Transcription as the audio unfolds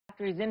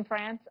factories in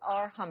France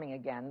are humming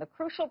again. The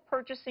Crucial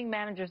Purchasing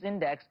Managers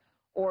Index,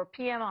 or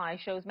PMI,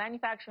 shows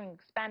manufacturing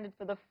expanded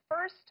for the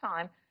first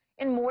time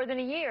in more than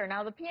a year.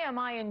 Now, the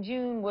PMI in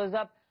June was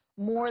up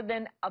more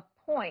than a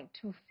point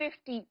to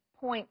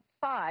 50.5.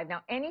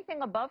 Now,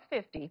 anything above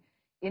 50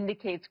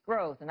 indicates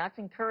growth, and that's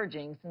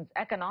encouraging since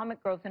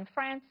economic growth in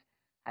France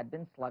had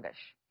been sluggish.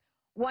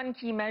 One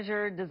key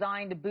measure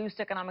designed to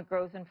boost economic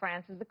growth in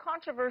France is the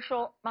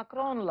controversial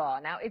Macron law.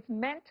 Now, it's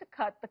meant to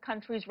cut the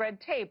country's red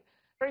tape.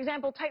 For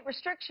example, tight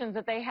restrictions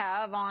that they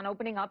have on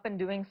opening up and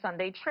doing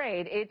Sunday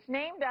trade. It's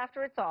named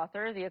after its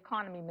author, the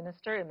economy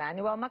minister,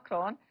 Emmanuel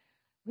Macron.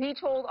 He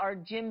told our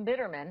Jim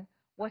Bitterman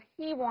what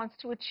he wants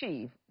to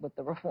achieve with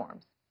the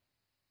reforms.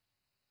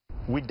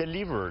 We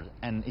delivered,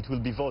 and it will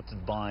be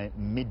voted by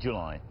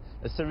mid-July,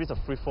 a series of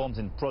reforms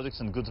in products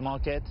and goods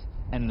market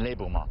and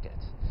labor market.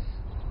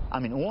 I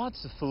mean,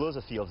 what's the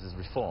philosophy of these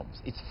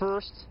reforms? It's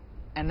first,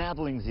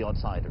 enabling the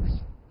outsiders.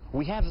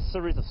 We have a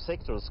series of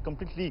sectors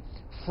completely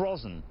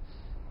frozen,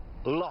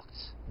 locked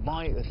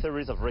by a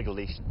series of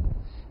regulation.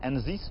 And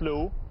this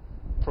law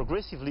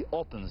progressively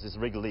opens this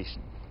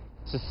regulation.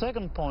 The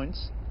second point,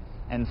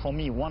 and for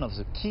me one of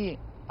the key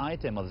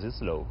items of this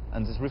law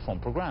and this reform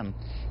program,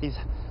 is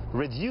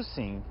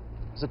reducing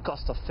the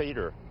cost of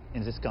failure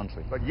in this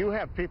country. But you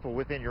have people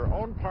within your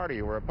own party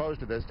who are opposed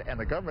to this, and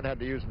the government had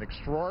to use an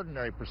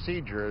extraordinary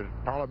procedure,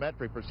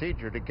 parliamentary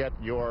procedure, to get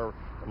your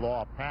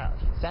law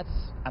passed. That's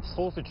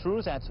absolutely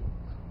true, that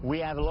we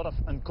have a lot of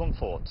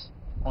uncomfort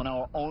on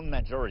our own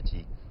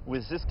majority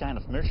with this kind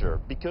of measure,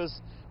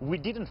 because we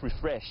didn't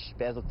refresh,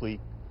 basically,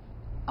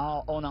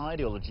 our own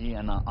ideology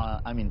and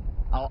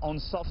our own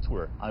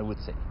software, I would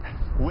say.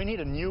 We need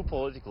a new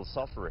political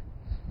software,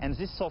 and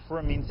this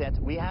software means that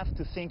we have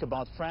to think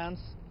about France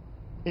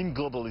in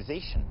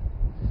globalization.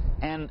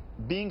 And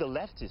being a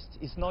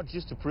leftist is not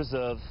just to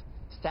preserve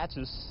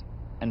status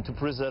and to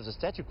preserve the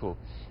statu quo,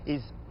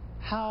 is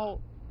how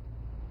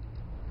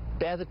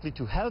basically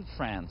to help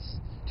France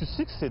to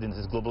succeed in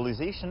this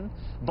globalization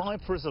by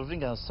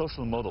preserving our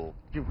social model.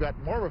 You've got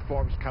more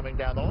reforms coming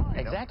down the line.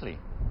 Exactly.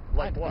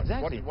 Like what?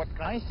 Exactly. What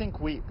kind? I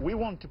think we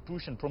want to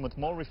push and promote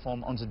more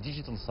reform on the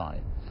digital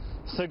side.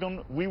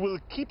 Second, we will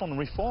keep on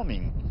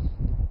reforming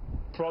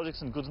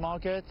products and goods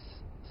markets,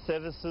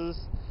 services,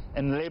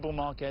 and labor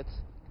market.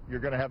 You're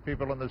going to have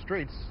people in the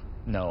streets.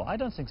 No, I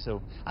don't think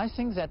so. I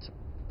think that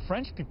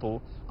French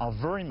people are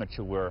very much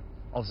aware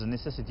of the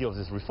necessity of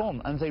this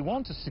reform, and they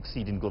want to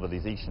succeed in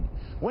globalization.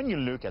 When you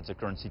look at the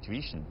current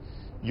situation,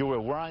 you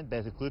were right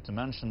basically to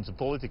mention the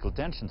political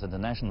tensions at the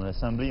National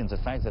Assembly and the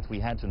fact that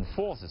we had to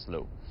enforce this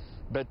law.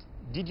 But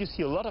did you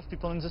see a lot of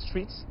people in the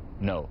streets?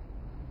 No,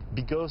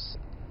 because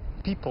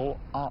people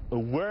are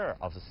aware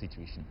of the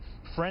situation.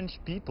 French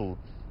people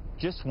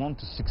just want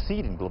to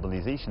succeed in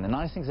globalization, and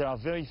I think they are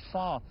very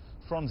far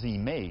from the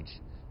image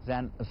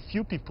that a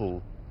few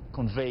people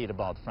conveyed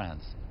about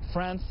France.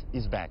 France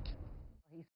is back.